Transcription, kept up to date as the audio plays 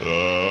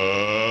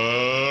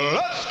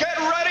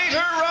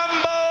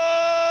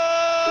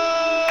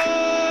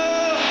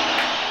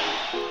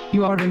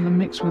You are in the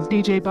mix with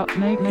DJ Buck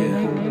Nate.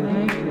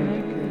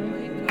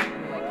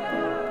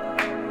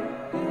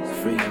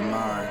 Free your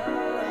mind.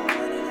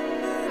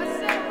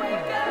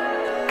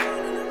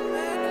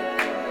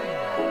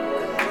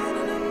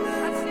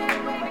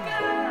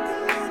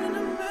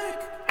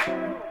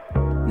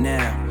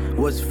 Now,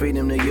 what's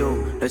freedom to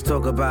you? Let's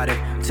talk about it.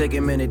 Take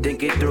a minute,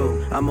 think it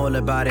through. I'm all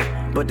about it,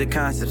 but the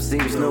concept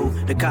seems new.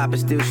 The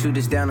coppers still shoot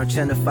us down on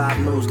Channel 5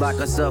 News. Lock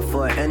us up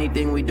for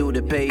anything we do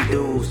to pay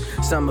dues.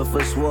 Some of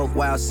us walk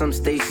while some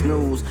stay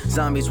snooze.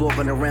 Zombies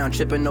walking around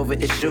tripping over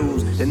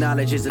issues. The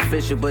knowledge is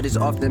official, but it's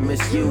often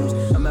misused.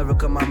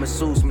 America, my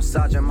masseuse,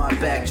 massaging my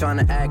back,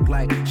 trying to act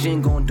like she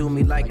ain't gonna do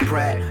me like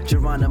Pratt.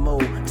 Geronimo,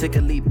 take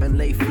a leap and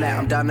lay flat.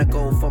 I'm down to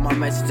go for my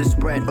message to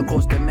spread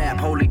across the map.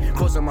 Holy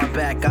cross on my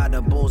back, got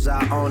a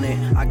bullseye on it.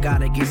 I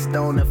gotta get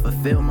stoned to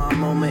fulfill my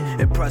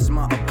moment. Impress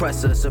my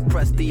oppressor,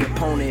 suppress the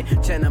opponent.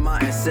 Channel my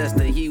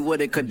ancestor, he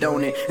wouldn't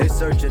condone it. In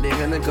search of the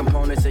healing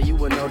components, so you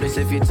would notice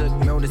if you took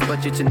notice,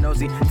 but you're too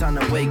nosy. Time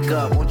to wake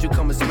up, won't you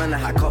come and smell the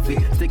hot coffee?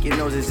 Stick your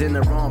noses in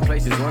the wrong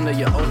places, wonder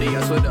you're OD.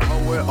 I swear the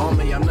whole world on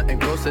me, I'm nothing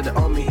closer to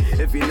on me.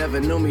 If you never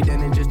knew me,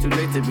 then it's just too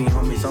late to be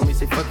homies. Homie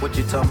say fuck what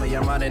you told me,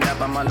 I'm riding out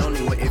by my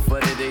lonely, waiting for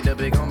the day the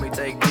big homie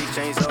take these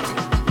chains off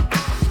me.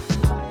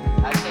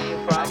 I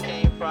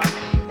came from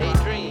a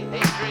dream.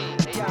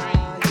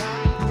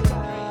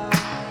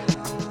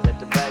 Let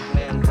the black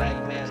man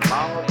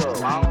long ago.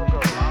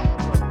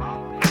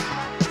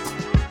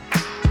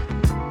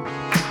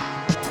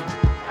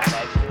 I'm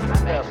actually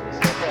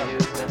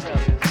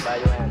confused by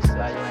your answer.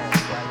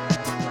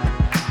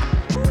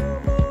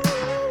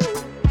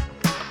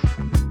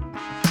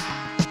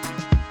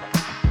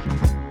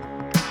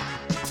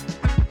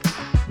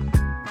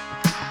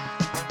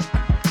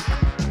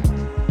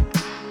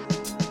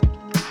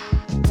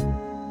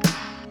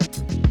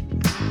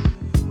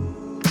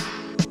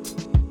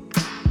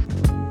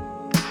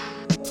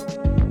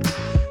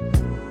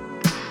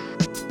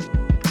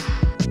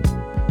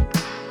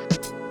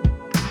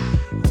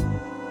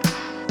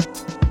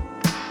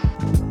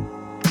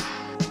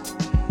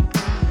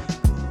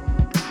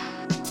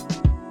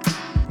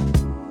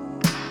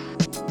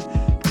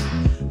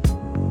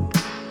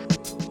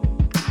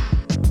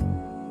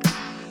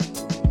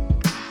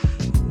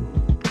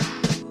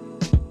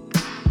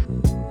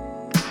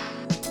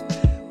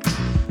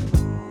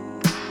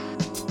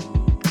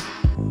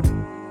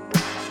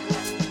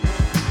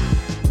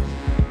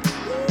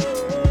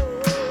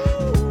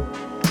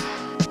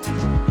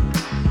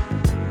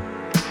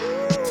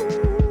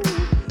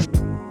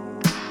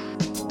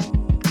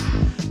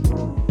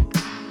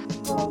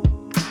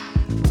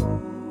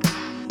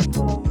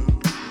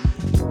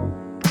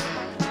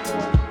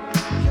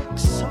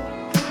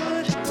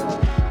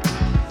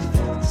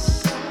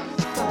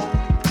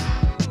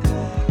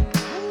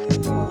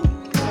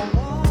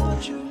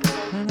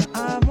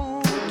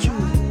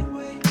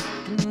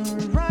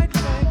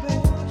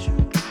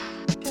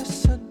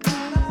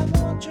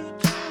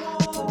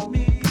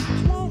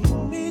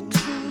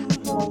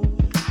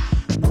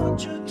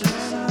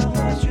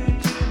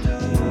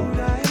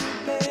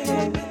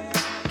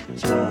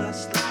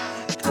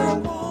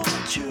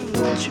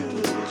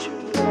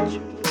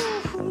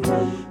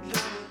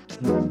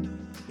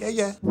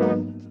 Yeah.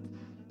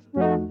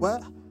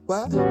 What?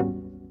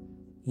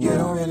 You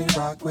don't really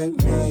rock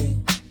with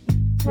me.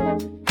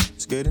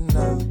 It's good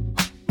enough.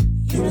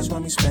 You just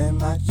want me to spend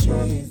my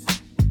cheese.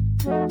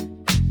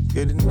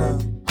 Good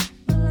enough.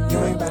 You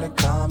ain't better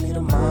call me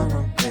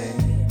tomorrow,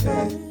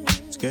 baby.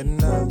 It's good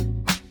enough.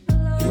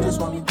 You just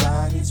want me to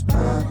buy these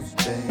bottles,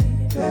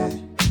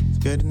 baby. It's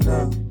good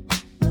enough.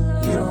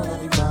 You don't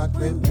really rock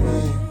with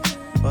me.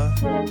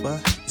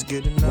 What? It's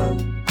good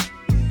enough.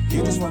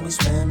 You just want me to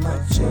spend my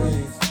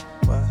cheese.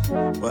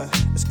 What?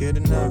 It's good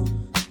enough.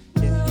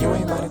 Yeah. You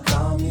ain't about to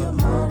call me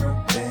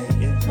tomorrow,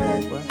 baby.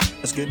 What?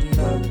 That's good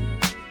enough.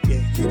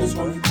 Yeah. You just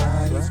want me to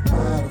buy these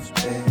bottles,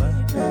 baby.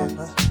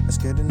 That's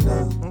good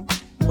enough.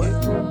 What?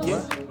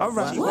 Yeah.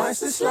 Alright. She wants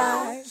to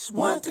slice,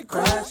 want to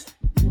crush.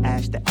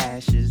 Ash to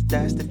ashes,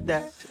 dust to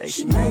dust.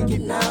 She make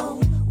it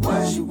know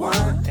what she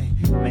want.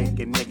 Make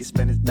a nigga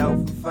spend his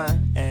dough for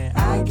fun. And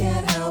I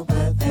can't help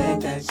but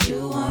think that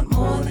you want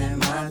more than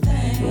my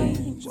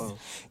things.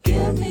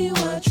 Give me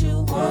what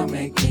you want,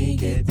 make me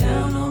get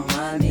down on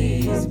my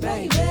knees,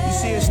 baby. You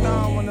see a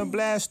star wanna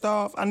blast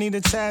off, I need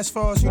a task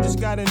force. You just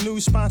got a new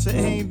sponsor, it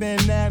ain't been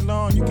that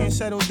long. You can't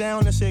settle down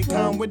unless it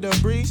come with the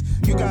breeze.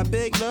 You got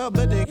big love,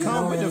 but they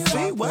come with the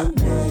fee. What?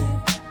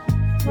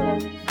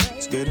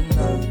 It's good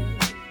enough.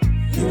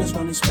 You just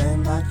want me to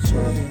spend my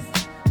cheese.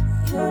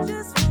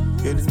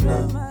 Good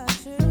enough.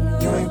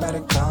 You ain't about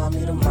to call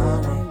me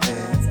tomorrow,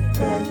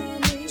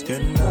 baby. It's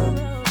good enough.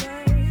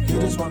 You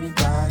just want me to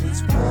buy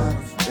these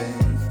bottles, baby.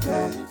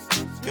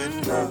 It's good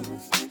enough.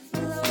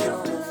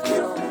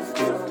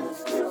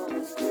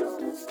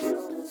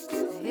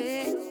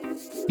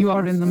 You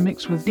are in the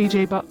mix with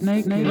DJ Buck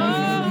Nate.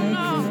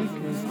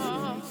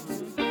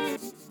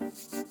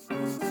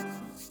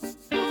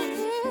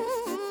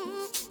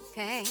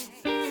 Okay.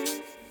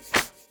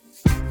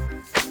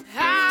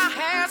 I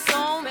had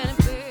so many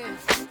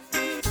fears.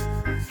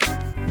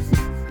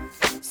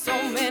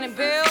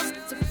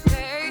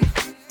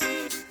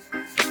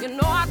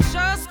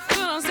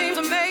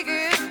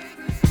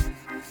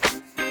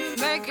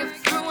 make it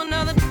through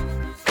another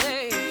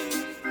day.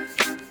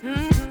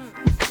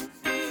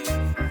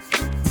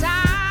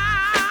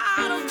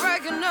 Tired of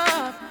breaking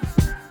up,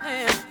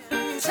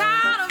 and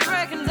tired of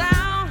breaking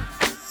down.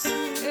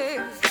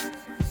 Yeah.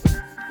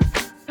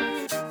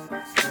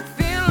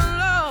 Feeling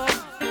low,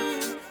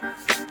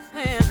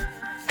 and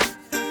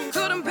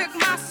couldn't pick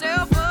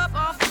myself up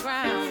off the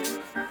ground.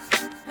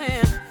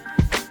 And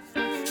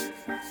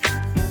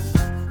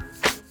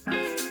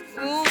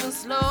moving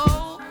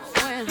slow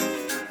when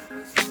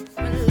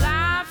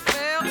life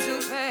felt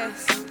too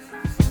fast.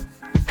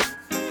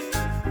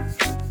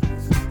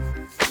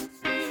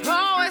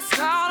 Always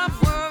caught up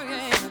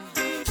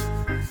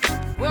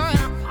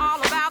worrying all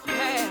about the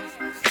past.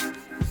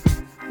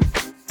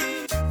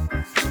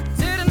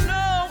 Didn't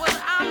know what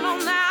I know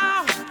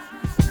now,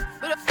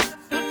 but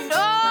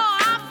oh,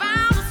 I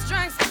found the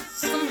strength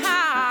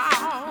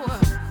somehow.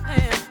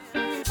 And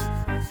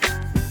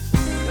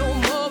no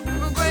more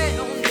regret,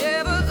 no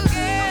never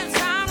again.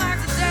 Time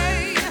like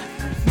today.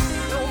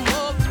 No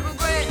more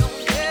regret, no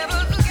never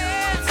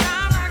again.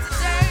 Time like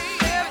today.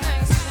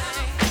 Everything's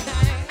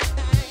changed.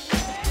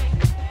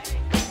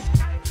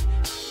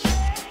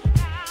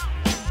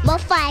 More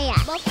fire,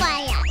 more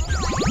fire.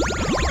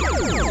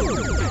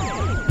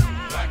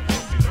 Black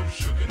coffee, no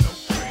sugar, no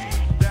cream.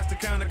 That's the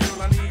kind of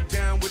girl I need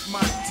down with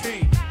my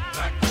team.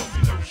 Black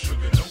coffee, no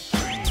sugar, no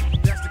cream.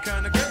 That's the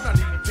kind of girl I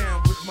need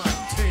down with my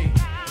team.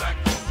 Black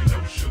coffee,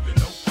 no sugar,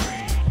 no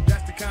cream.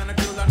 That's the kind of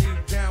girl I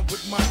need down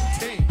with my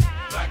team.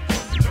 Black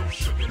coffee, no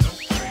sugar, no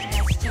cream.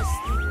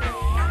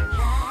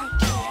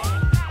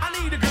 I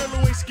need a girl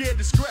who ain't scared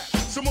to scrap.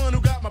 Someone who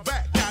got my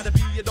back. Gotta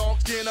be a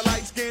dark skin, a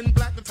light skin,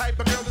 black, the type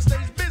of girl that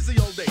stays busy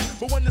all day.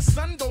 But when the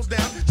sun goes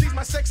down, she's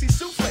my sexy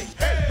souffle.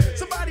 Hey,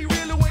 somebody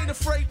really ain't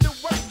afraid to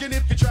work. And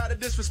if you try to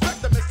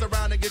disrespect her, mess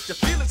around and get your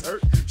feelings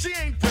hurt. She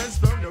ain't pressed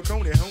from no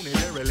coney, honey,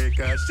 really,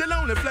 cause she'll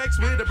only flex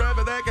with a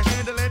brother that can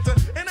handle it.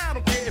 And I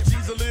don't care if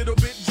she's a little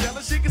bit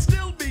jealous. She can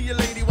still be a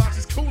lady while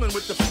she's cooling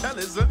with the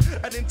fellas. An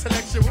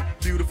intellectual,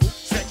 beautiful,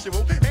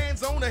 sexual.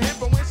 Hands on her hip,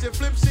 and when she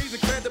flips, she's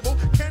incredible.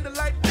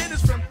 Candlelight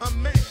dinners from her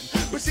man.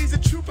 But she's a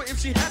trooper if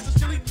she has to,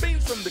 she'll eat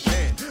beans from the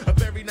can. A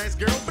very nice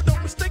girl, but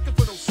don't mistake her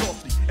for no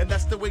softy. And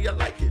that's the way I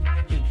like it.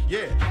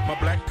 Yeah, my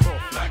black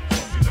coffee. Black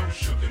coffee, no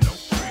sugar, no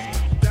cream.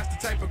 That's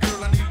the type of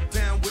girl I need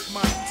down with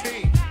my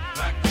team.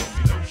 Black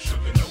coffee, no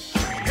sugar, no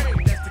cream. Hey,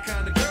 that's the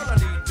kind of girl I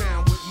need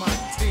down with my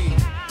team.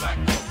 Black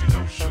coffee,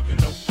 no sugar,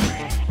 no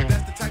cream.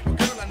 That's the type of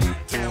girl I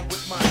need down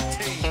with my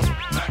team.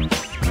 Black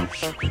coffee, no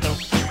sugar, no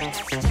cream.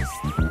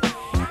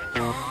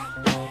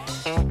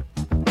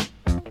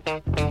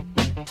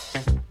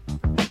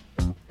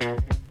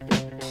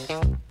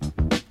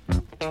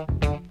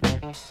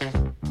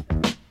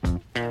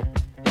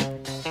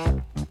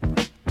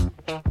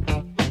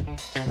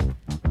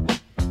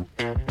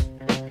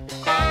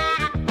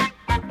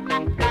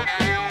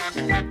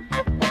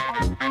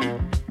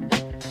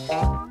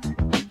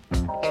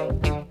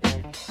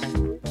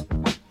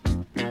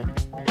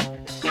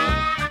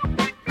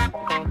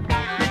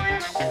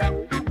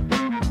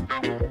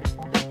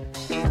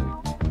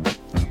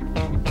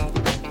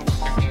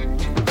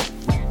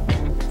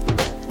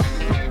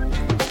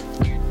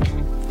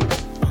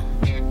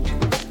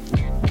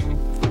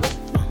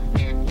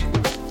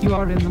 You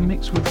are in the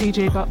mix with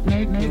DJ Buck.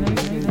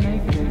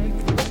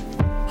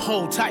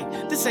 Hold tight,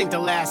 this ain't the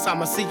last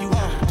I'ma see you.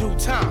 Due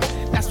time,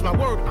 that's my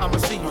word, I'ma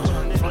see you.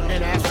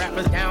 Frontin' ass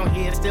rappers down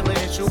here still an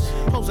issue.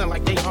 Posing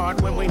like they hard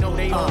when we know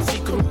they all see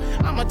through.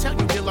 I'ma tell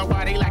you, Dilla,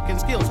 why they lacking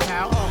skills,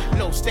 pal.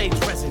 No stage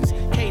presence,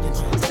 cadence,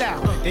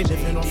 style. They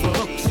living off of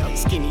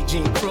hooks, skinny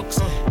jean crooks,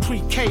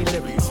 pre-K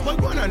lyrics. But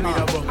when I need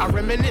a book, I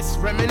reminisce.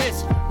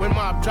 When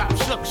Mob Drop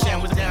shook,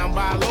 Shan was down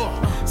by law.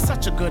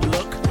 Such a good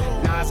look.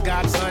 Nas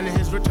godson and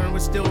his return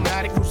was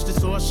stillmatic. Roots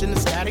distortion, the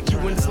static. You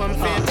and Slum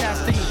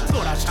fantastic.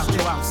 Thought I'd shout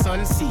you out,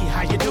 son. See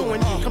how you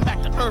doing. Come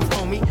back to earth,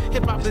 homie.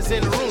 Hip hop is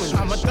in ruin.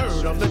 I'm a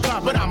third of the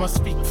drop, but I'ma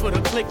speak for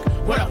the clique.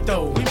 What up,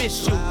 though? We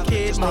miss you,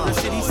 kid. Motor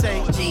City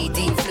say.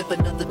 JD, flip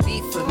another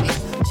beat for me.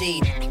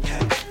 JD,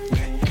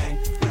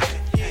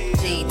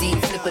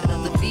 flip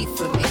another beat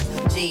for me.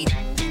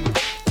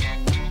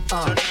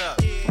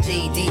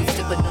 JD,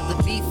 flip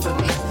another beat for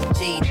me.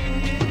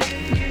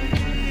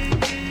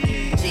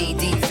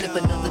 JD, flip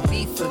another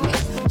beat for me.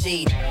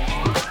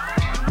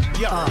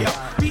 Yo,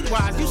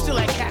 beat-wise, you still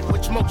like cat,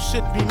 which most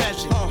should be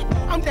measured.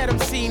 I'm that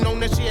MC known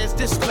that she has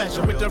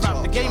displeasure with the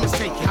route the game is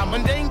taking. How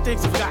mundane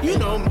things have got. You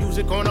know,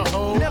 music on a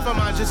whole. Never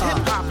mind, just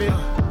hip-hopping.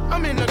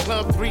 I'm in the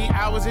club 3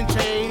 hours and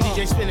change.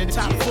 DJ spinning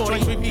top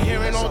 40, we be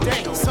hearing all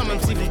day. Some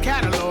MC the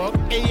catalog,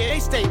 and yeah, they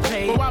stay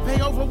paid. But I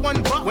pay over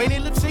 $1 when they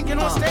lip syncing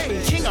on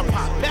stage. King of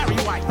pop, Barry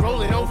White,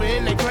 rolling over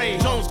in their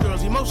grave. Jones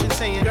girls, emotion motion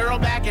saying, girl,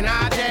 back in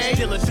our day,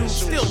 still a dude,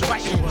 still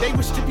fighting. They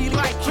wish to be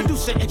like you,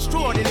 producer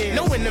extraordinary.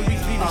 No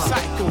enemies be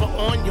recycled, but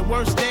on your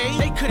worst day,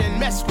 they couldn't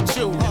mess with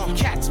you.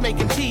 Cats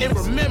making tea in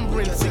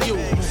remembrance of you.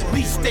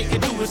 Least they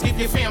could do is give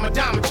your fam a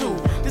dime or two.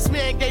 This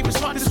man gave his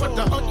heart, this what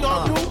the hunt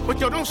y'all do? But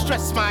yo, don't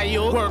stress my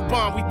yo. Word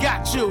bomb, we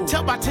got you.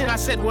 Tell by 10 I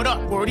said what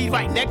up, word, he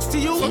right next to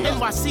you. From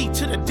NYC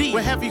to the D,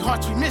 with heavy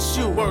hearts we miss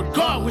you. Word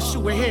God, wish you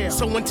were here.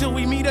 So until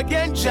we meet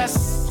again,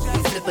 just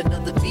flip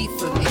another beat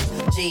for me,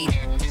 JD.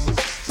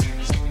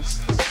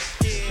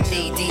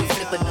 JD,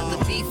 flip another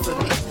beat for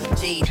me,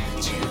 JD.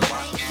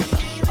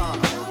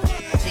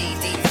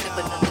 JD, flip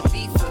another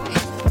beat for me,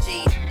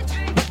 JD.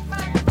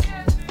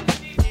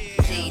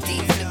 JD,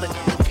 flip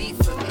another beat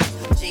for me,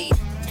 JD.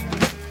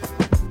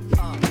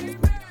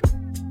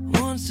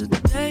 Once a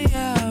day I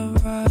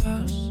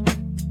rise,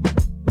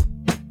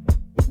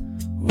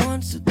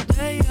 once a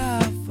day I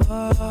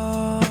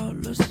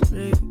fall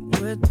asleep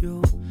with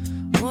you.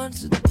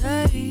 Once a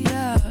day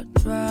I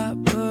try,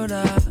 but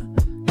I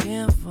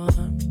can't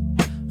find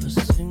a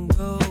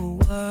single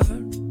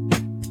word.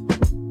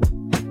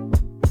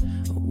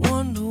 I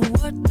wonder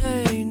what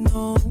they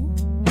know.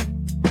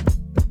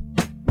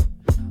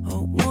 I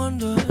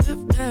wonder if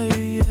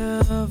they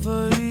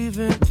ever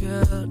even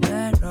cared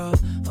at all.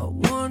 I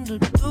wonder,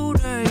 do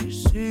they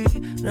see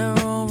their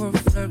own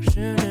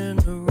reflection in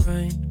the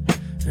rain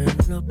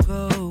and look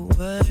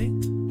away?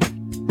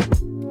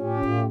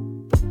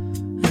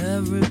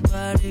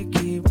 Everybody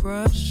keep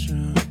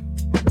rushing.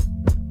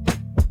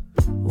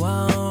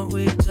 Why aren't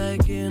we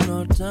taking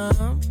our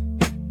time?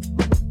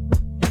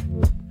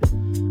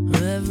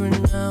 Every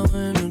now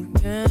and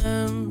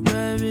again,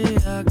 baby,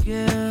 I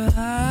get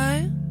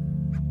high.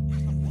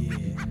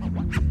 Yeah,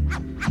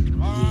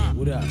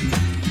 what up?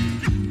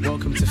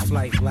 Welcome to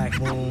Flight Black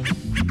Moon.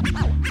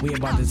 We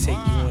about to take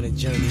you on a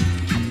journey.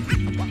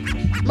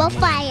 More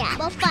fire,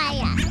 more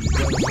fire.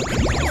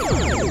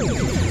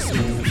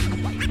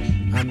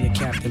 I'm your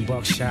Captain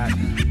Buckshot.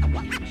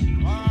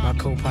 My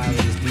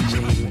co-pilot is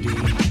DJ Rudy.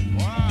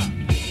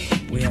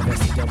 We have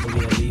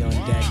SCWLE on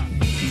deck.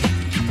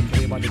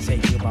 We're about to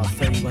take you about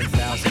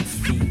 31,000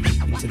 feet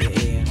into the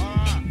air.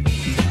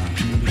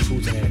 We'll be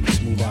cruising at a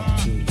smooth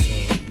altitude, so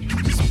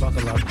just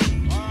buckle up,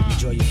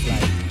 enjoy your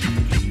flight.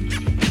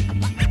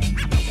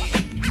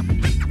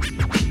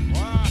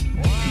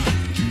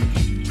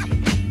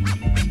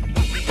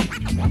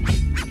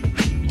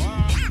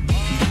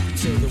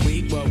 Till the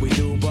week, what we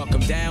do, buck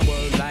 'em down,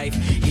 word life.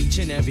 Each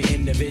and every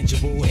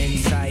individual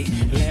insight.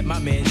 Let my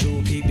man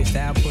Jewel peep your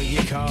style, put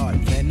your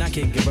card. Then I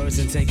kick your verse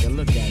and take a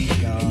look at the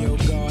guard. Yo,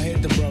 God,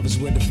 hit the brothers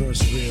with the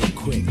verse real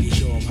quick. You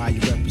show them how you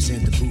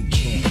represent the boot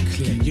camp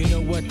clique. You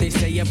know what they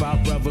say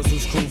about brothers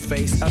who's crew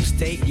face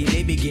upstate, yeah,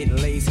 they be getting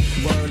laced.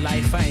 Word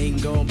life, I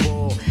ain't gon'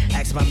 bull.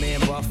 Ask my man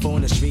Buff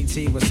on the streets,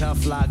 he was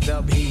tough, locked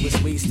up, he was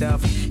sweet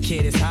stuff.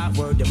 Kid is hot,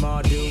 word to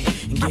Mardu.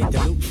 And get the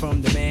loot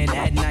from the man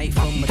at night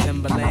from a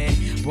Timberland.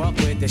 Walk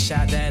with the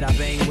shot that I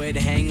bang with,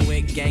 hang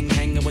with, gang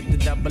hanging with the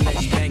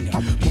double-edged banger.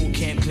 Boot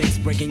camp clicks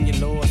breaking your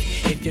laws.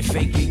 If you're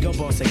fake, we go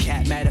boss a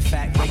cat. Matter of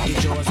fact, break your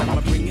jaws.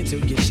 I'ma bring it to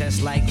your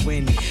chest like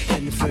wind.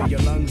 Then fill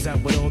your lungs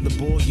up with all the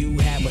bull you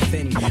have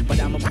within. But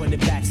I'ma put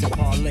it back to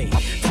parlay.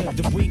 To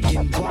the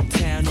weekend,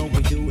 Bucktown, all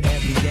we do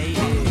every day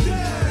is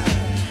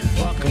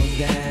buck 'em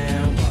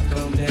down, buck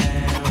 'em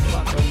down,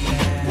 buck 'em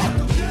down,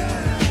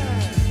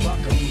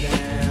 buck 'em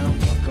down,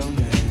 buck 'em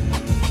down,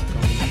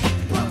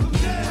 buck 'em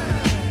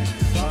down,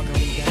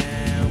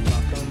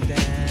 buck 'em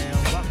down,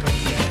 buck 'em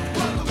down,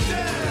 buck 'em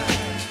down,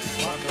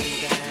 buck 'em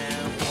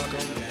down, buck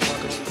 'em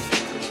down.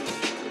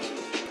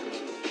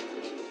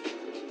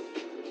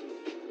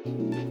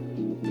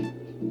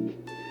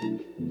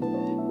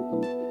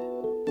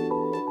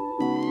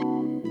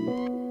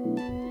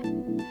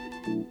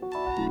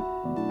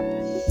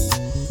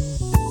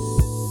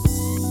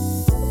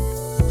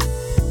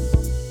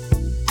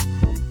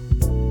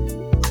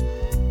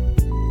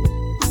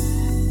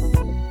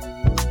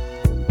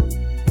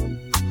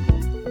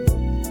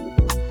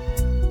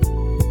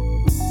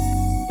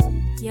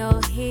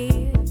 You're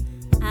here,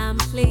 I'm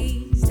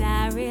pleased,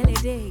 I really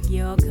dig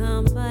your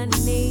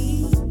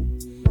company.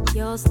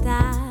 Your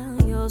style,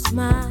 your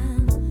smile,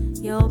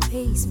 your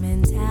peace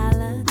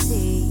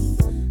mentality.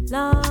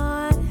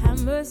 Lord,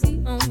 have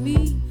mercy on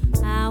me.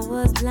 I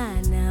was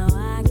blind, now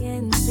I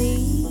can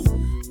see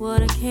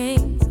what a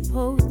king's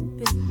supposed to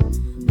be.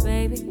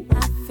 Baby,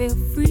 I feel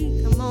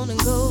free, come on and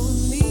go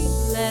with me.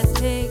 Let's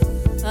take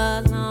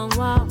a long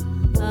walk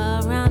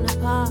around the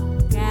park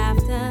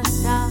after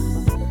dark.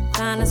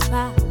 Find a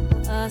spot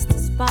for us to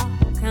spark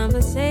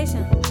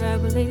conversation,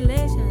 verbal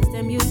elation,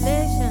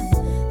 stimulation.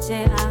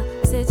 Share our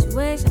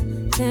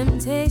situation,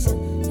 temptation,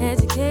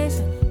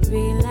 education,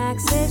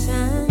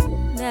 relaxation,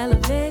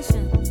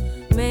 elevation.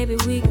 Maybe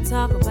we can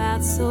talk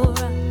about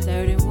Surah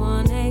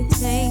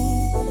 31:18.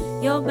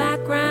 Your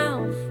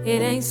background,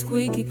 it ain't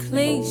squeaky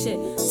clean shit.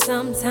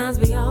 Sometimes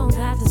we all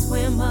got to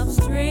swim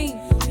upstream.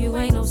 You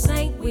ain't no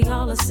saint, we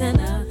all a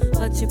sinner.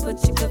 But you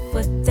put your good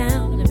foot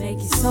down and make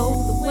your soul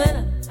the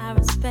winner. I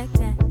respect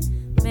that,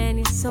 man,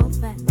 you're so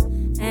fat.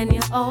 and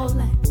you're all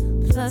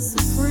that plus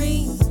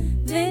supreme.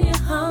 Then you're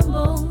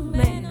humble,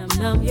 man, I'm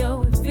numb, yo,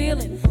 with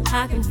feeling.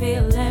 I can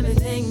feel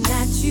everything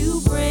that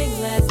you bring.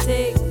 Let's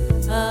take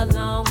a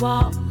long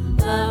walk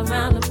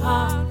around the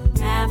park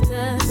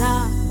after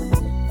dark.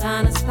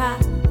 Find a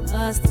spot for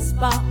us to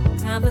spark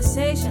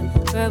conversation,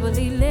 verbal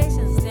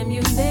elations,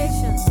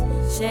 stimulations.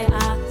 Share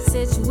our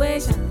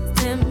situation,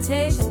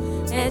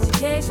 temptation,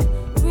 education,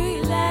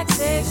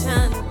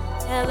 relaxation,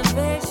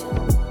 elevation.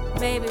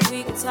 Maybe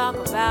we could talk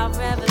about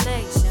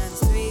revelations.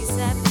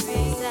 373.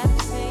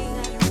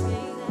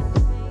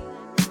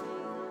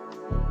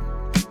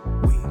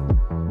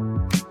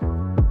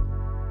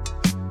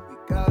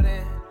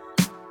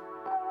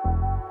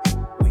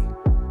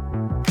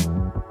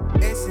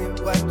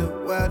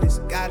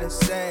 Gotta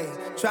say,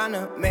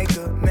 tryna make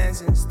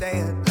amends and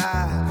stay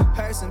alive.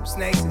 Heard some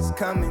snakes is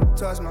coming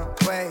towards my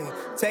way.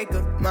 Take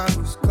a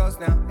mongoose coast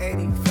down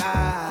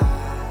 85.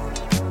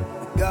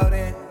 We go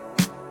then.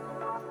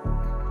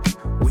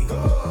 We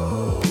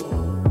go.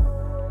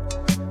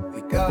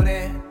 We go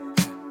then.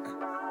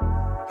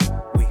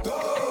 We go.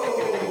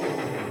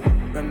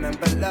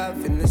 Remember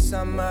love in the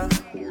summer.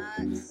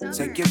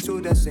 Take you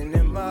to the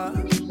cinema.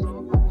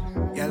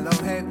 Yellow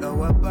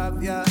halo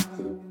above ya.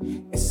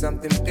 It's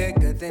something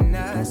bigger than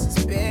us,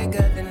 it's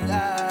bigger than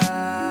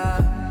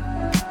love.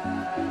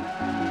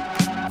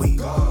 We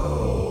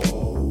go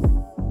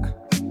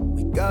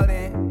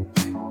then.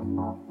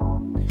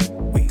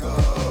 We go.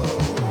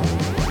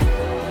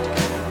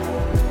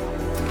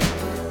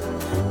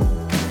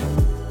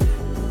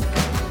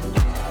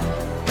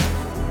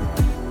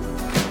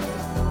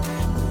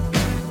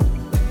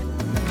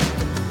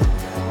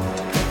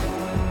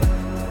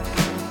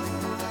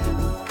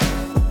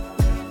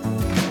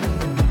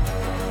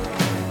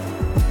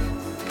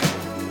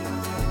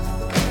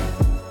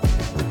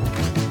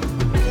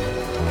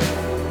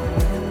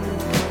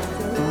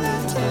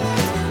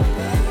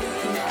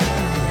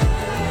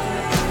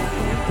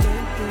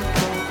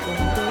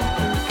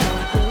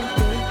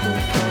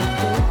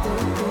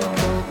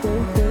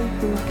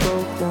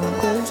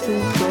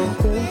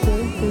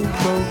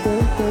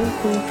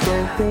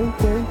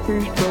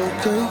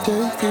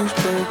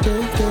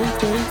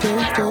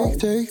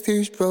 Take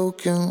these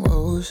broken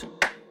woes,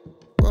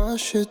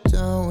 wash it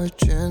down with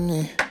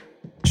Jenny.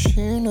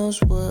 She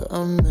knows what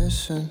I'm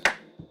missing.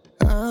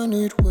 I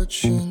need what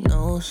she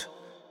knows.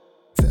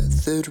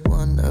 Feathered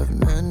one of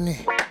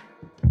many,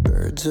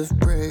 birds of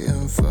prey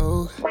in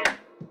vogue.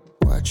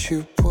 Watch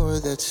you pour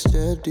that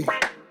steady,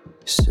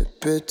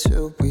 sip it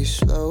till we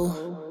slow.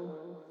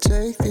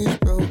 Take these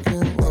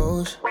broken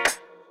woes,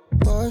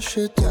 wash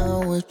it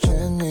down with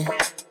Jenny.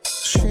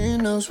 She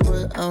knows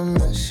what I'm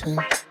missing.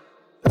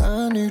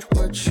 I need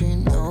what she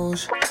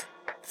knows.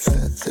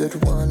 Feathered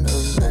one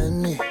of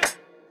many,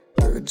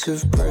 birds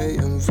of prey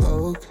in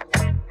vogue.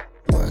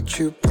 Watch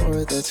you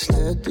pour that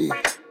steady,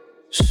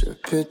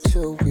 sip it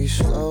till we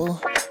slow.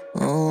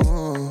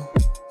 Oh,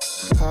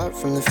 hot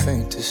from the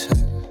faintest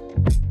end.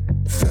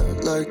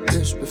 Felt like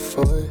this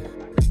before.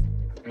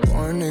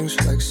 Warnings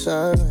like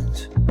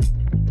sirens,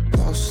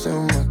 lost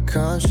in my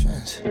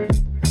conscience.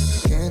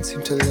 Can't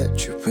seem to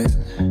let you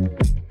in.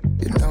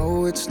 You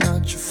know it's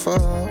not your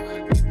fault.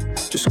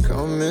 Just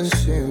come and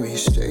see me,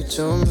 stay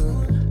till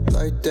noon.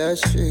 Like that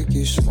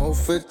shaky, smoke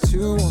for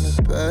two on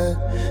the bed.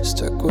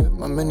 Stuck with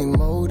my many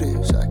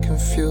motives, I can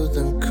feel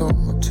them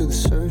come up to the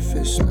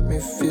surface. Let me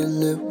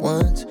feel it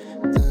once,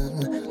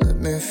 then let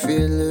me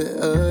feel it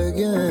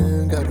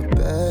again. Got a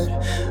bed,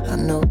 I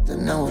know that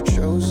now I've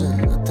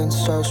chosen. Nothing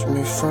stops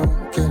me from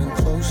getting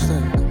close,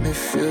 then let me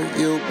feel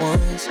you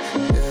once.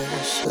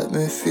 Yes, let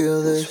me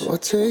feel this. So I'll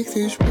take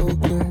these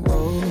broken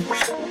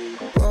roads,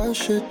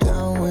 wash it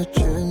down with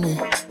Jenny.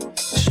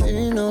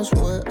 She knows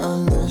what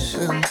I'm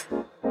missing.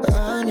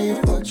 I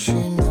need what she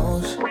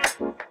knows.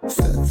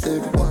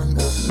 Feathered one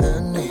of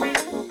many,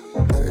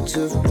 birds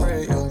of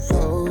prey in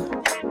vogue.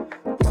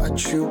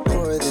 Watch you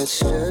pour that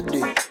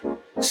steady,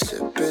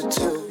 sip it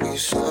till we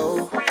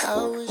slow.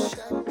 I wish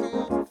I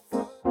could.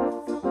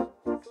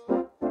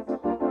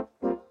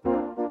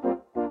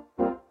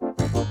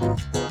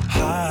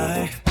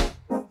 Hi,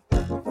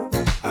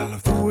 I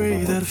love the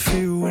way that I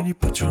feel when you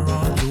put your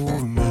arms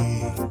over me.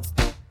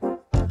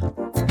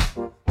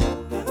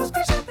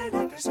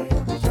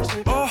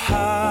 Oh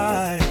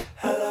hi,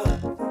 hello.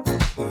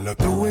 Love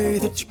the way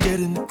that you get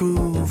in the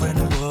groove and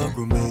you walk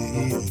with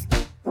me.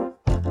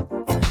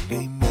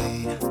 Only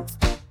me.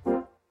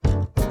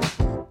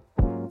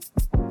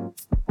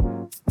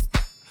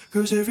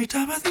 'Cause every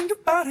time I think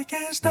about it,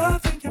 can't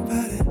stop thinking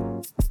about it.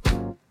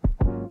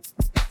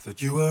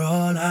 That you were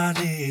all I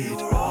need.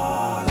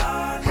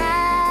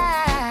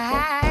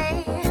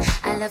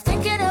 I love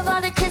thinking of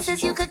all the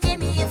kisses you could give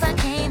me if I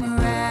came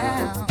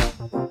around.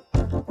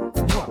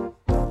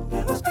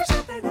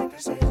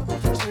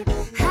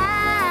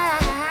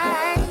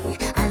 Hi,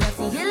 I love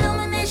the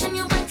illumination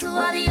you bring to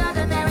all the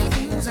ordinary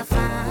things I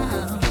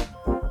found.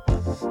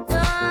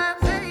 Oh,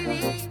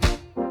 baby.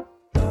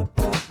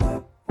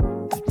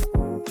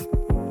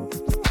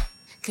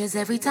 'Cause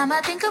every time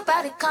I think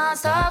about it, can't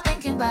stop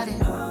thinking about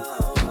it.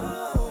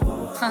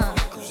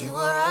 'Cause you were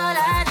all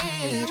I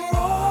need.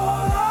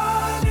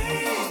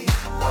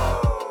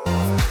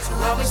 So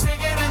I was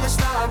singing in the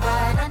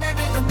starlight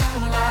underneath the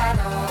moonlight.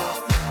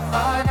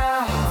 Oh no,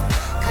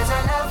 'cause I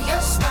love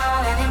your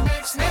smile and it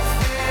makes me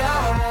feel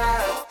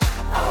alright.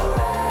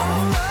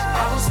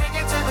 I was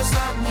singing to the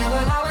sun, you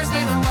will always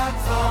be the one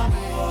for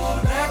me.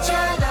 Let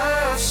your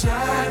love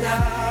shine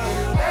out.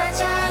 Let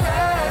your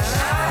love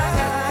shine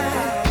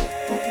out.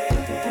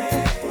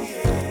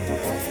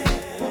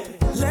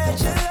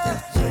 Let your love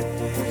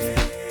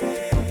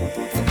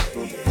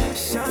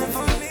shine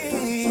for me.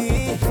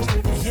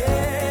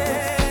 Yeah.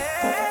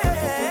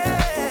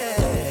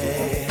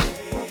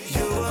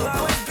 You will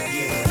always be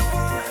the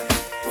one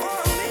for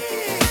me.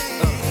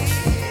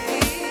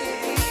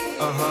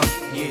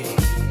 Yeah.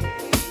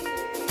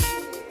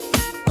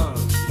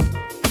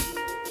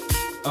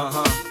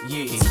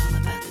 Yeah. It's all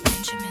about the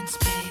Benjamins,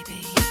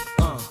 baby.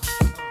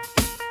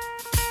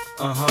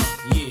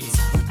 Yeah. It's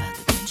all about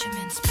the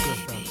Benjamins,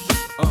 baby.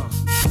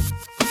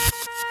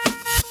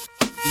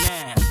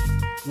 Now,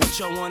 what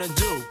y'all wanna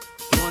do?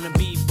 Wanna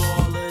be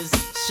ballers,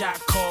 shot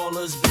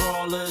callers,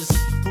 brawlers,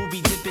 who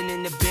be dipping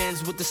in the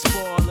bins with the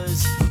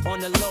spoilers. On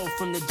the low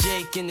from the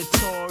Jake and the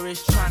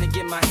Taurus, trying to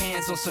get my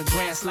hands on some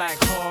grants like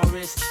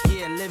Horace.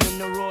 Yeah, living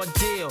the raw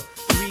deal,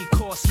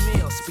 3-course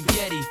meal,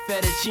 spaghetti,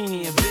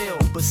 fettuccine and veal.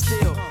 But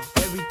still,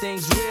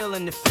 everything's real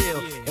in the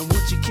field. And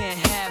what you can't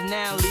have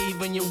now, leave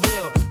when you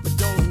will. But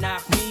don't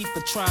knock me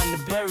for trying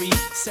to bury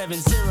 7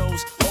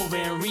 zeros over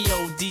in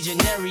Rio de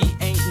Janeiro.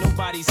 Ain't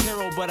nobody's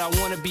hero, but I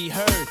wanna be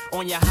heard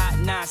on your hot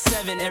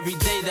 9-7 every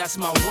day, that's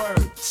my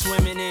word.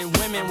 Swimming in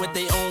women with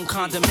their own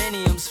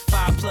condominiums,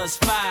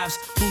 5+5s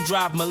who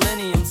drive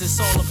millenniums. It's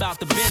all about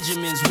the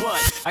Benjamins.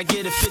 What? I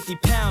get a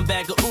 50-pound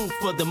bag of oof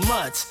for the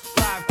mutts,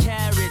 5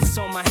 carats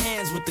on my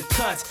hands with the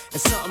cuts,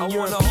 and something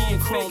European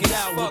chromed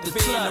out with the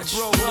clutch.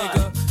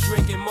 What?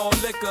 Drinking more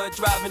liquor,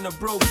 driving a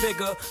bro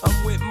bigger.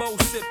 I'm with mo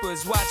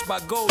sippers, watched by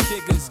gold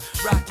diggers.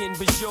 Rocking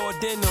Bajor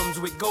denims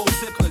with gold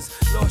zippers.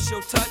 Lost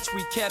your touch,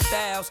 we kept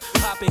ours.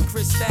 Popping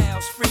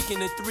crystals, freaking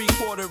the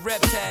 3/4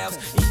 reptiles.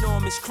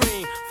 Enormous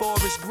cream,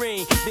 forest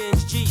green.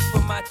 Benz G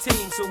for my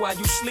team, so while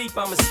you sleep,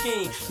 I'm a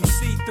scheme. You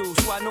see through,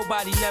 so why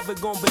nobody never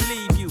gon'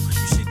 believe you.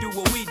 You should do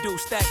what we do,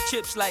 stack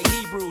chips like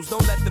Hebrews.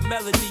 Don't let the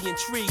melody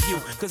intrigue you,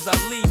 'cause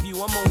I'll leave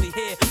you. I'm only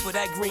here for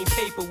that green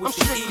paper with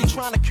I'm strictly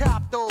trying to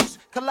cop those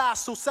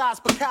colossal size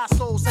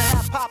Picassos and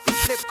have Poppy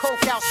flip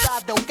coke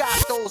outside, don't got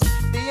those.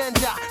 The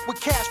end up with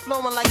cash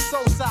flowing like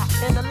Sosa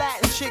and a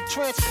Latin chick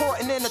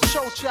transporting in a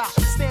chocha.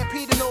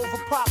 Stampeding over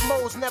pop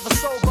modes, never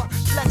sober.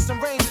 Flexing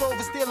Range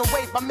Rovers, dealing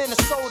weight by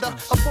Minnesota.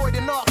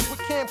 Avoiding arcs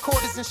with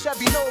camcorders and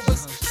Chevy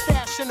Novas.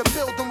 Stash in the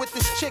building with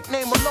this chick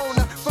named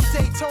Alona from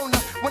Daytona.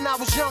 When I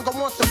was young, I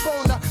want the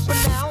boner, but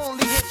now I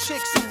only hit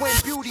chicks who win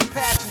beauty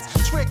pageants.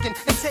 Tricking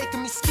and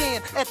taking me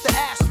skiing at the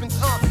Aspens.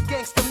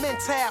 Gangsta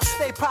mental,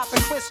 stay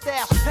popping crystal.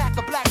 Pack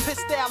a black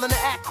pistol in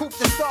the act coupe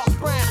that's dark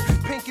brown.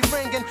 Pinky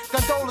ringing,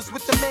 gondolas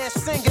with the man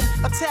singing.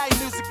 Italian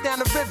music down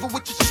the river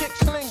with your chick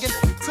clinging.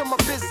 To my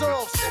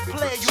bizzles,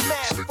 player you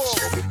mad for.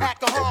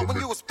 Acting hard when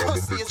you was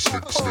pussy as you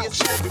pussy as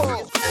you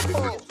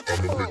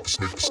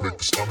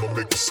I'ma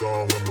make a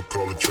song, I'ma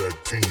call it track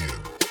 10.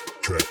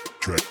 Track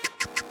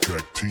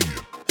 10.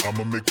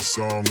 I'ma make a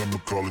song, I'ma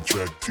call it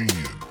track 10.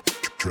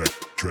 Track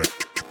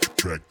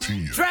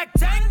 10. Track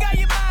 10 got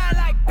your mind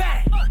like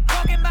bang.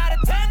 Talking about a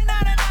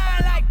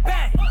 1099 like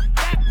bang.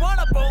 Back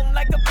wanna boom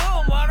like the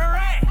boom on a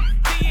ring.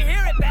 Do you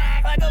hear it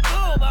back like a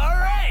boom or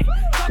a ring?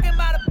 Talking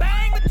about a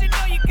bang, but you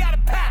know you gotta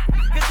pop.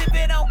 'Cause if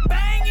it don't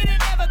bang, it ain't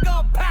never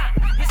gon' pop.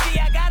 You see,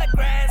 I got a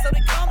grand, so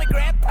they call me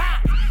Grandpa.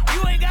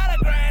 You ain't got a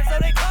grand, so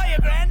they call you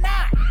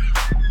Grandma.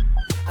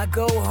 I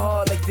go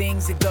hard like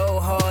things that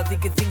go hard.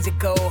 Think of things that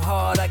go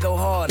hard, I go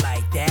hard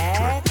like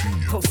that.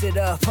 Post it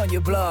up on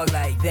your blog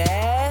like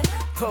that.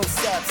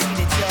 Post up, see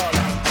the jaw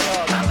like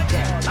that. I'm a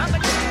dad, I'm a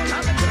dad,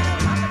 I'm a dad.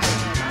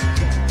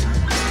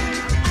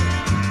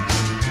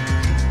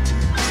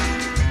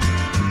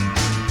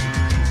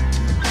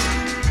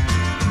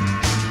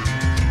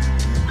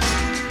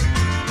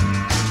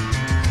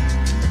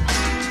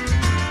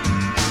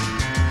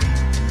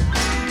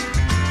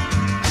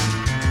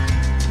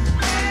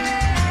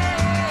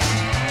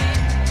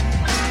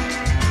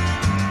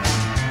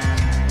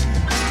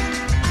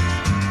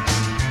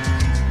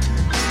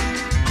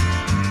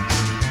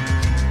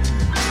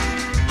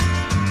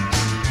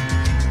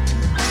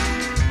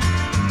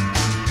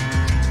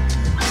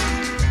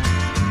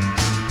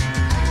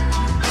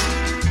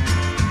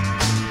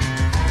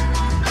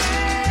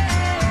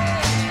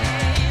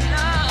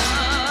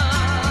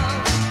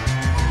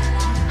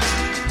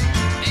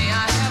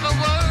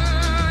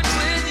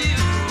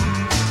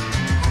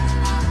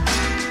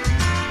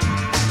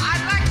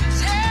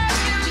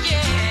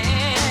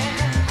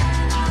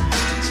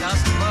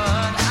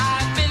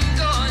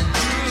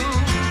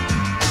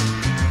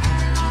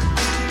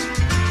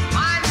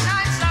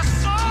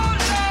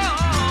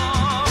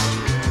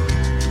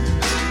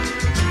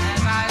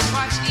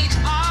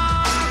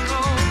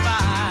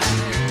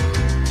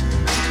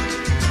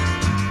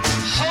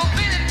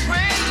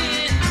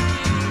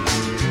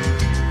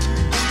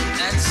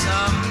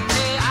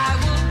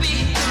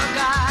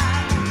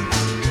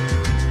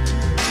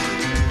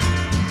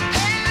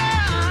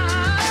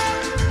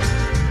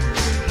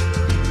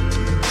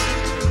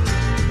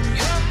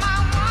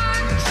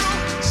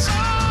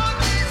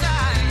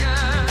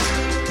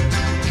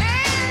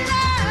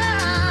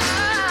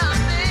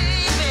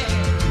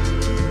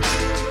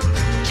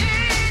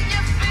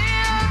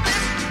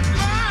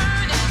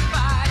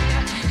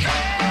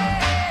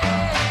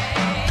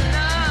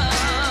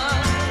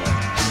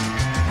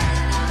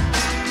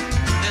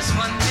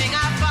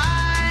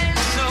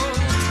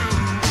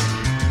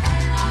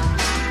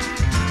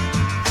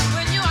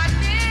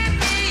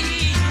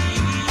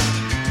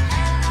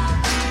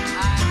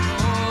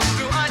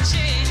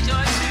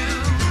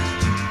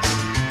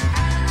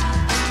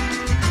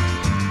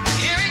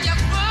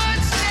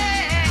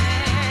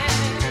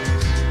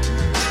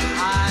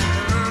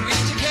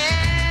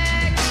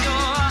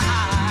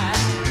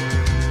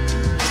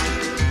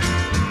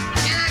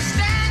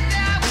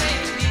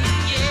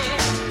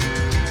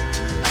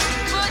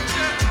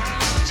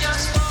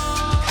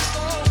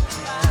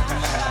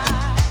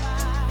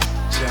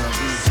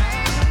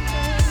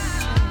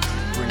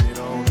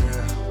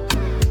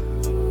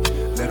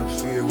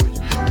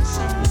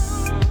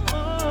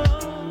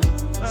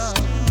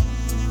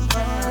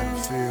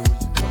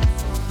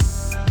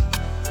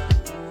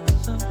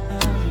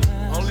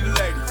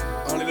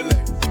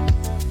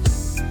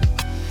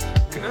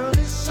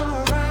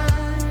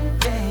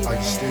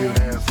 still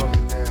there for me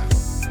now?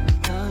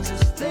 'Cause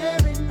it's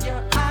there in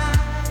your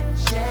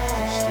eyes,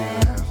 yeah. Still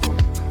there for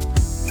me.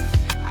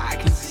 I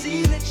can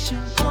see that you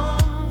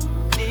want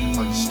me.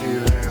 Are you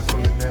still there for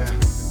me now?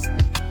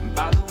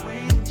 By the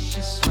way that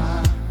you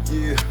smile.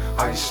 Yeah,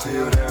 are you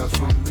still there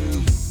for me?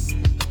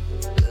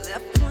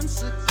 Left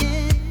once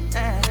again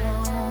at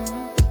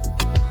home.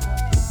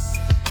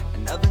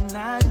 Another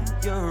night on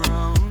your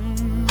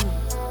own.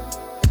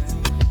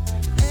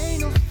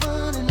 Ain't no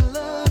fun in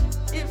love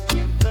if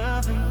you're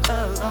loving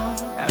alone.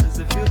 How does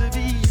it feel to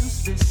be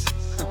useless?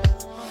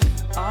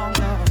 Oh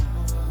no.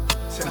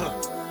 Tell her.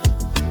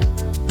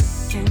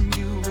 Can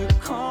you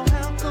recall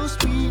how close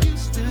we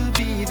used to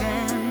be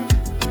then?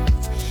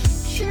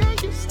 Can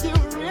you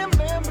still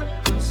remember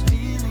those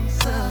feelings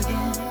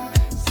again?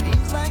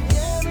 Seems like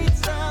every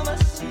time I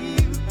see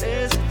you,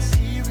 there's a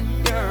tear in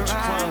your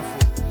eye.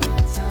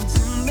 Time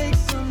to make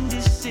some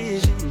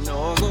decisions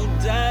or go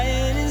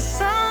dying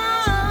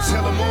inside.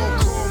 Tell them all,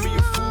 call me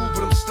a fool,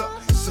 but I'm stuck.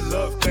 It's a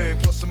love thing,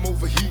 plus I'm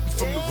overheating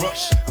from the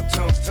rush. I'm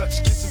tongues touch,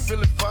 kissing,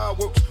 feeling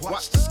fireworks.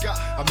 Watch the sky.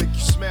 I make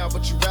you smile,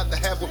 but you rather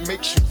have what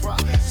makes you cry.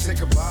 Say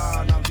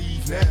goodbye and I'll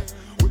leave now.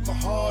 With my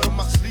heart on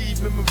my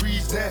sleeve,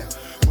 memories down.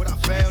 What I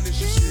found is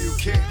you still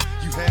care.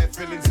 You had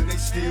feelings and they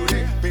still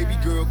there. Baby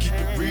girl, keep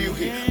it real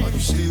here. Are you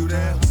still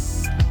down?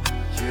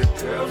 Yeah,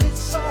 girl,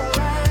 It's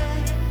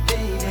alright,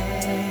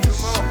 baby.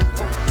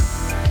 come on.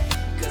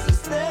 'Cause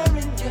it's there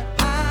in your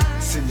eyes.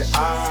 It's in your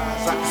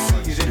eyes, I can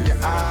see it in your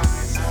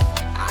eyes.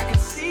 I can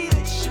see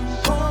that you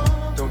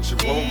want. Don't you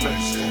want me?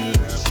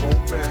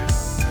 Want me?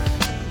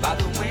 By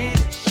the way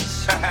that you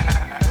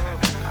smile.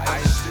 Are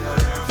you still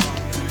there?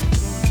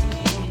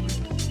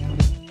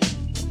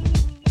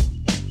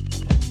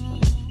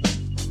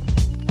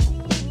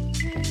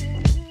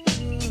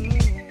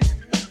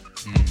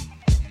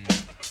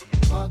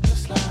 Fuck the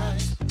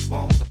slice,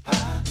 want the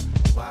pie.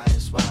 Why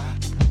is why?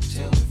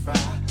 Till we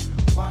fry.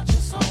 Watch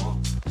us all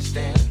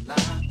stand in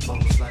line.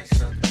 Folks like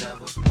some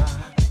devil's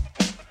pie.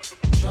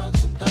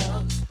 Drugs and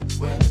thugs,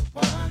 women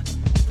wine.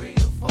 3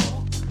 or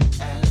 4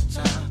 at a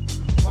time.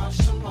 Watch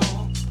them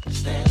all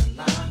stand in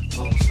line.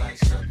 Folks like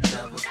some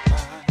devil's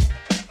pie.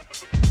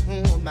 Who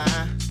am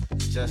I?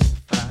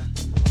 Justify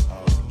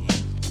all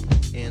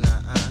in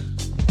our eye.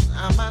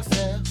 I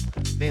myself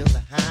feel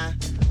the high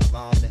of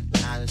all that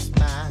I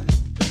despise.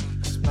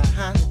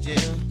 Behind the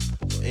jail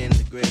or in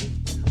the grave,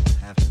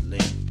 I have to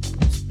lay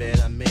this bed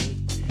I made.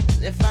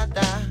 And if I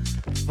die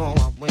before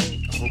I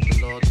wake, I hope the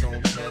Lord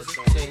don't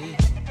hesitate.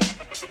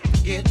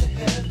 Get to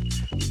heaven,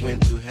 you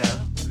went through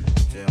hell.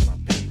 Tell my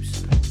peeps,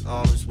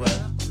 all is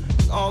well.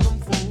 And all them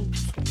fools,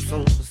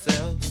 sold for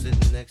sale,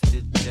 sitting next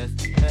to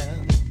just hell.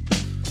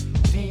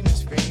 Demons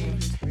scream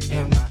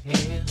in my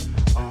ear,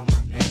 on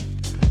my neck,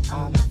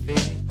 on my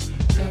bed.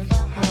 If I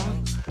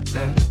hung, let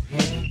them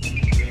hear.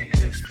 Get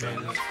this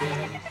feeling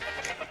feel.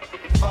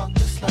 Fuck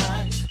the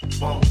slice,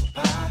 won't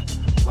buy.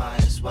 Why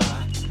is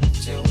why?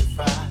 Till we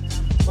fry.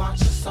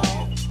 Watch us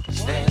all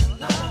stand in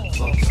line.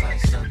 Folks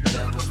like some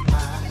devil's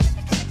pie.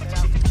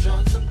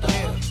 Drugs and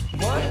thugs,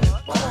 women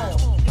wine.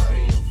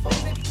 3 or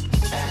 4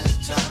 at a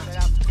time.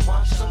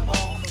 Watch them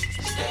all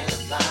stand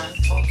in line.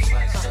 Folks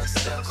like some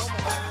devil's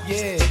pie.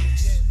 Yeah,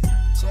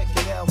 check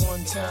it out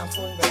one time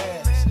for the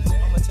ass.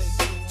 I'ma take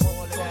you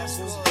all the ass.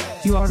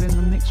 You are in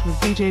the mix with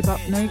DJ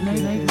Buck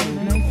Naked.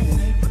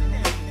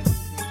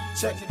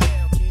 Check it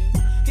out, kid.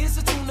 Here's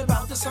a tune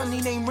about the sunny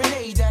named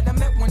Renee that I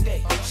met one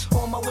day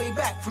on my way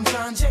back from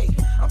John Jay.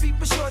 I'm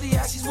peeping shorty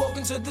as she's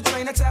walking to the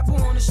train. I tap her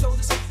on the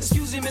shoulders.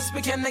 Excuse me, miss,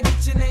 but can I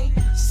get your name?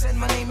 She said,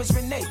 my name is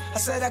Renee. I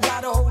said, I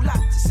got a whole lot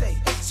to say.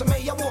 So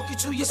may I walk you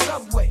to your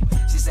subway?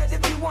 She said,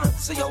 if you want.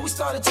 So yo, we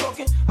started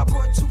talking. I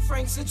brought 2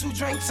 francs and 2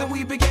 drinks and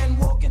we began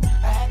walking.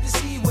 I had to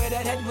see where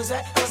that head was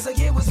at, cause the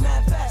year was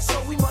mad fast.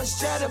 So we must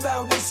chat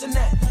about this and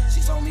that.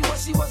 She told me what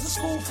she was in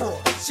school for.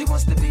 She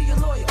wants to be a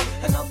lawyer.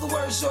 In other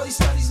words, shorty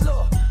studies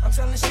law. I'm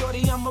telling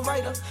shorty I'm a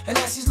writer. And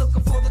as she's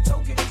looking for the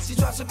token, she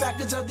drops a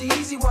package of the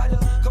easy wider.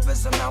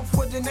 Covers her mouth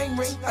with the name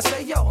ring. I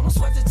say, yo, don't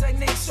sweat the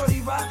technique,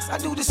 shorty rocks. I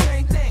do the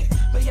same thing,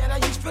 but yet I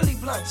use Philly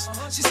blunts.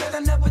 She said I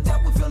never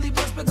dealt with Philly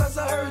blunts because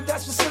I heard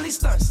that's for silly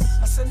stunts.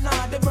 I said,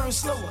 nah, they burn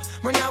slower.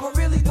 Right now I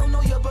really don't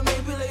know you, but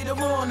maybe later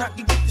on I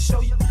can get to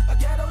show you. A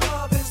ghetto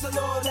love is the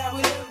law that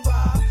we live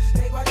by.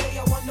 Day by day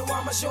I wonder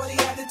why my shorty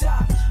had to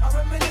die. I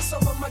reminisce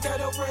over my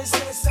ghetto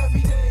princess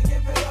every day.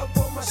 Give it up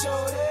for my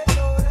shorty.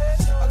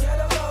 A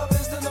ghetto love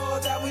is the law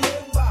that we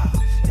live by.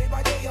 Day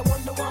by day I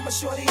wonder why my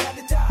shorty had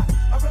to die.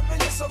 I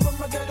reminisce over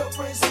my ghetto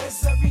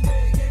princess every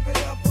day. Give it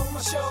up for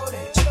my shorty.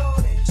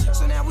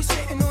 So now we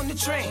sitting on the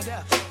train.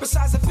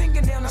 Besides the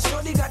fingernail, now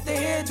shorty got the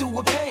hairdo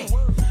with pain.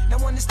 Now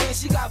understand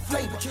she got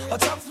flavor. A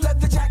tough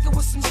leather jacket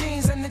with some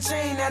jeans and the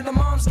chain that the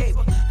moms gave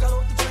her. Got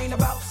off the train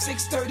about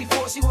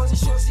 6:34. She wasn't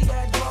sure she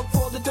had grub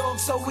for the dog,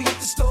 so we hit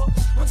the store.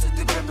 Went to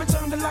the crib and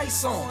turned the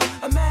lights on.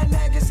 A Mad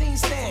magazine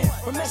stand,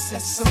 from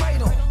Essence, a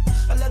right on.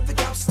 I left the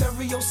couch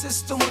stereo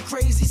system with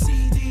crazy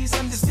CDs.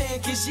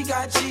 Understand, kid, she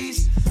got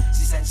cheese.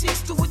 She said,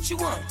 cheeks, do what you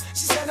want.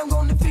 She said, I'm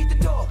gonna feed the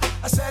dog.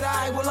 I said,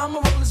 alright, well, I'ma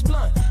roll this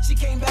blunt. She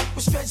came back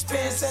with stretch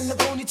pants and a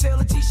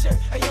ponytail, a t-shirt.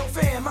 Hey, yo,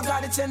 fam, I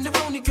got a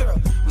tenderoni girl.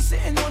 We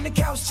sitting on the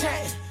couch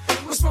chatting.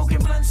 We're smoking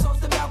blunts off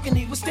the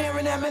balcony. We're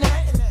staring at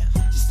Manhattan.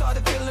 She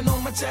started feeling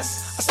on my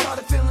chest. I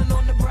started feeling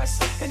on the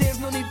breast. And there's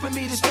no need for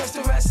me to stress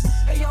the rest.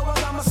 Hey, yo, I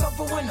got myself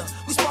a winner.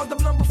 We sparked the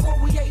blunt before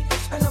we ate.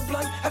 And a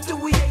blunt after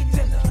we ate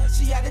dinner.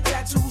 She had a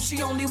tattoo,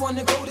 she only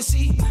wanna go to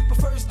see. But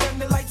first, dim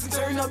the lights and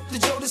turn up the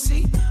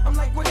Jodeci. I'm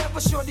like,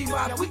 whatever, shorty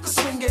rock, we could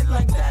swing it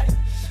like that.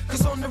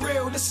 Cause on the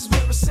real, this is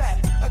where it's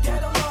at. A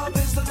ghetto love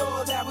is the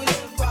law that we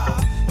live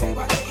by. Day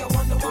by day, I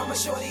wonder why my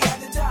shorty had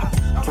to die.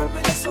 I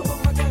reminisce over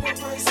my ghetto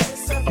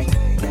bracelets every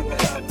day. Give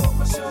it up for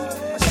my shorty,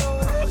 my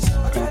shorty.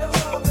 A ghetto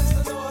love is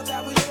the law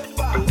that we live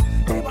by.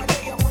 Day by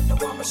day, I wonder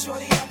why my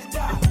shorty had to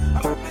die. I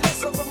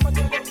reminisce over my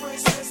ghetto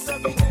bracelets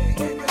every day.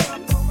 Give it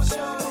up for my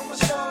shorty, my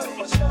shorty,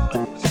 my shorty.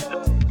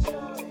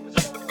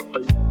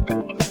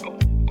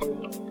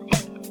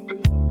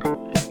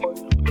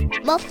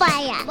 More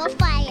fire, more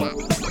fire.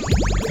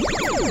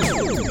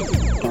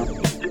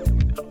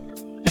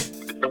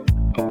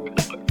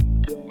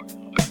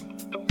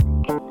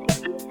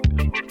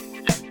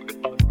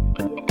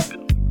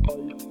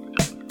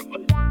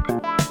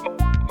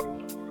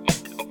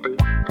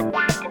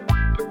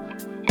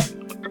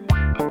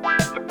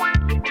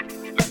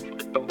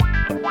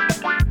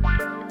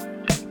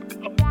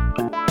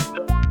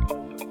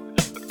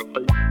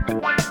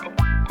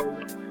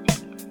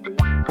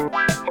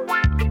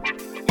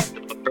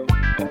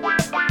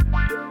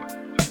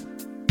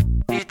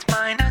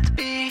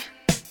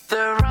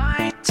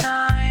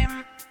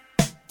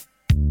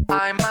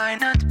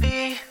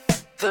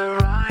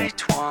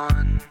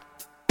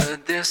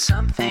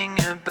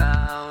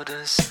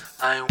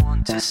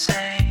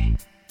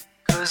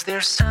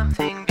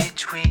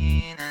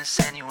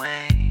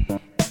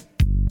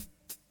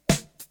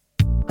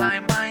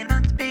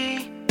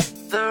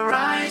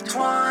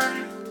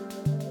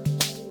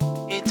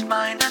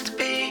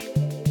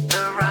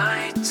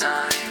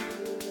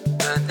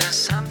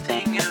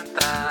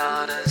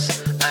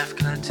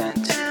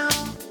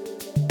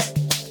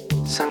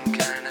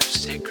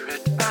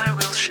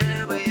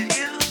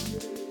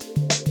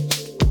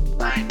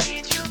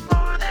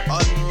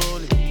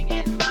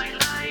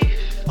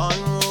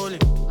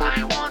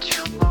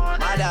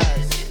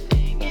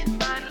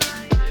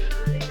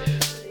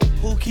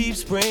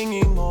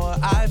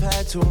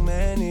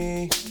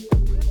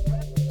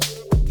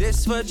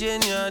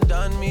 Virginia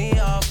done me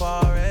off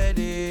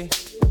already.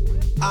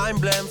 I'm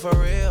blamed for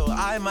real,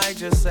 I might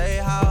just say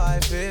how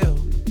I feel.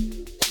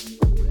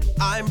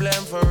 I'm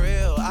blamed for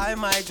real, I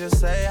might just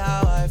say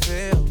how I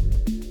feel.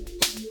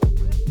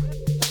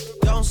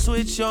 Don't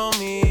switch on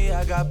me,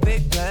 I got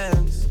big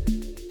plans.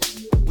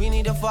 We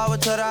need to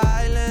forward to the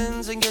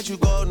islands and get you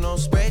gold, no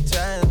spray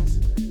tans.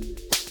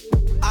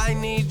 I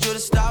need you to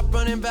stop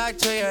running back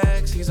to your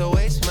ex, he's a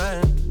waste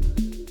man.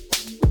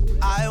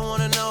 I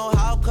wanna know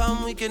how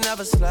come we can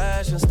never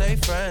slash and stay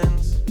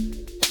friends.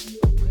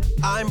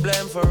 I'm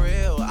blamed for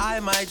real, I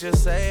might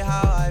just say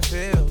how I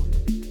feel.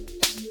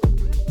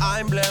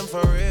 I'm blamed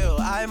for real,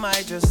 I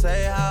might just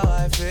say how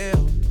I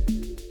feel.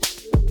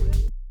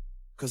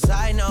 Cause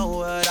I know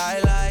what I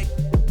like,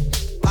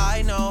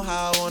 I know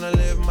how I wanna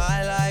live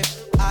my life.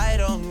 I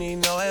don't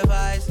need no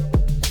advice,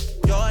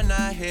 you're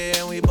not here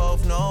and we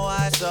both know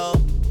why. So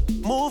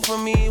move for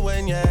me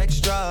when you're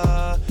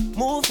extra,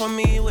 move for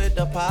me with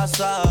the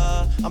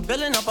pasta. I'm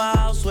building up a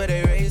house where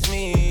they raise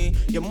me.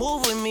 You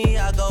move with me,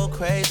 I go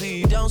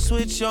crazy. Don't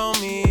switch on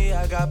me,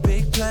 I got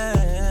big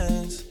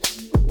plans.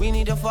 We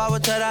need to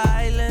forward to the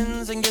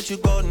islands and get you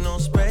golden on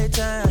spray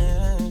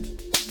tan.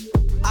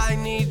 I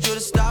need you to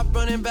stop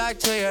running back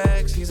to your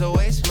ex, he's a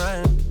waste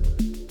man.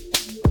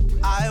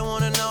 I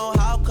wanna know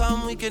how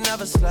come we can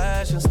never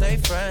slash and stay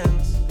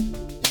friends.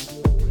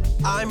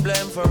 I'm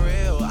blamed for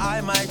real,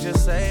 I might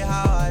just say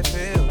how I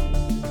feel.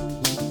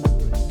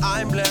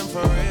 I'm blamed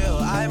for real,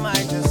 I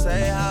might just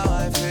say how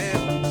I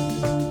feel.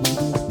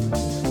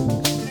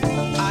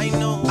 I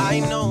know, I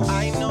know,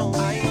 I know,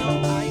 I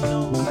know, I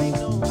know, I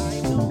know, I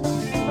know.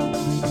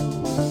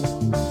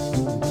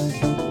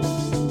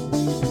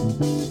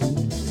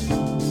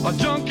 A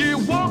junkie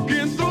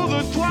walking through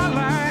the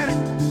twilight,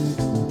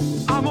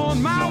 I'm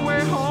on my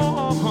way home.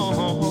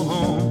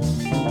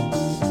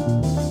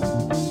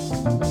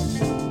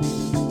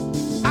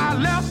 I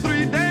left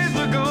 3 days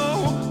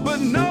ago, but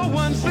no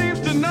one seems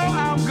to know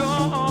I'm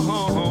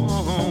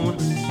gone.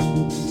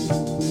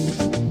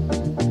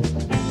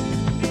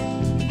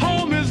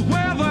 Home is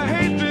where the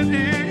hatred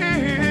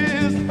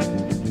is.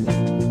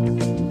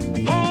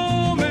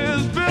 Home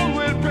is filled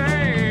with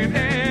pain,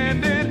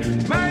 and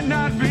it might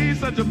not be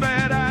such a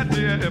bad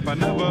idea if I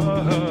never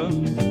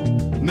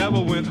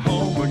went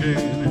home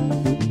again.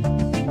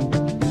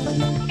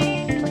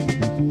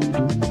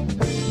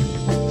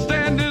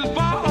 Stand as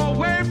far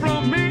away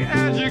from me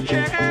as you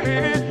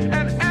can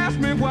and ask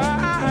me why.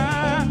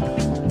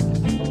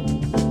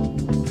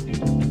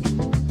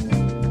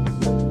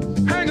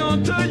 Hang on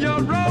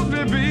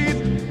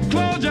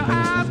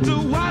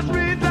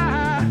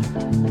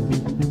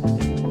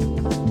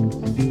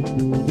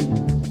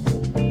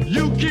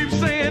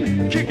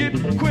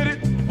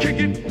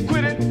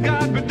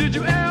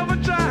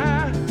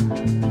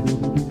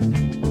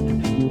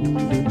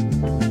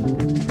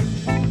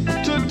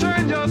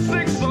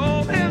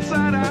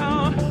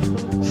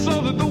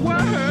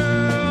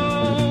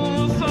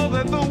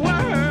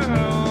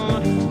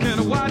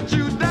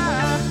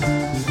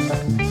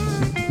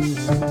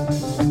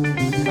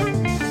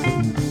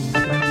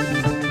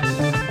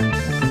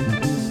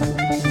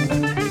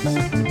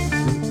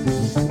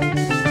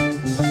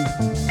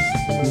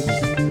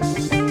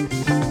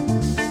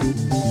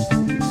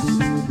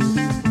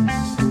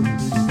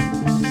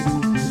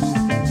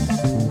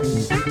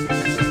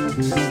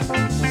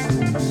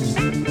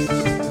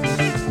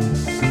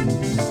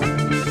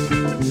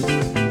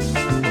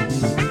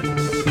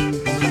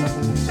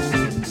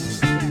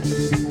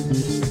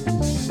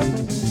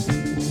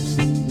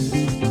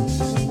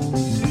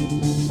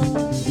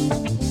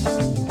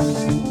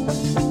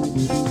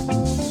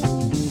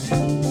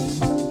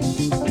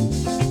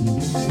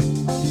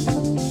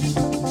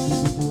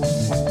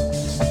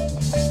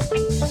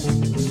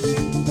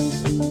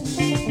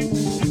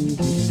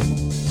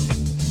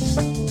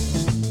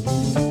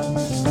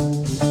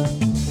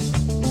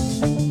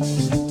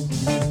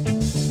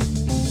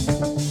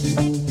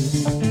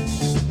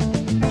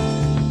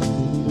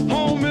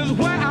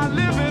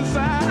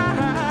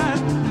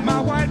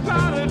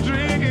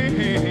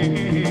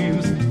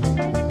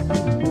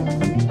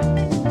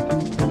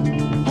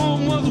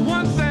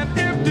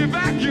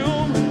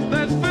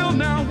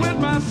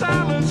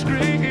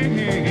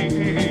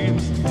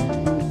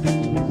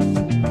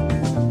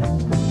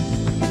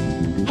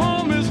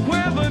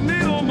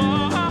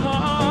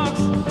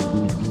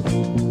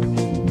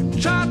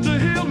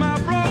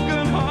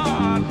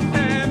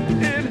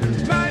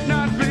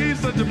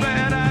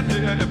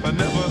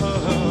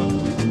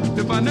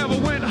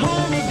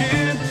home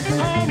again,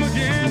 home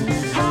again,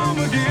 home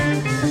again,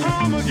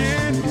 home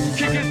again.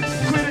 Kick it,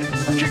 quit it,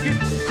 kick it,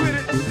 quit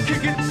it,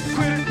 kick it,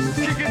 quit it,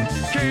 kick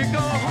it, can't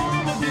go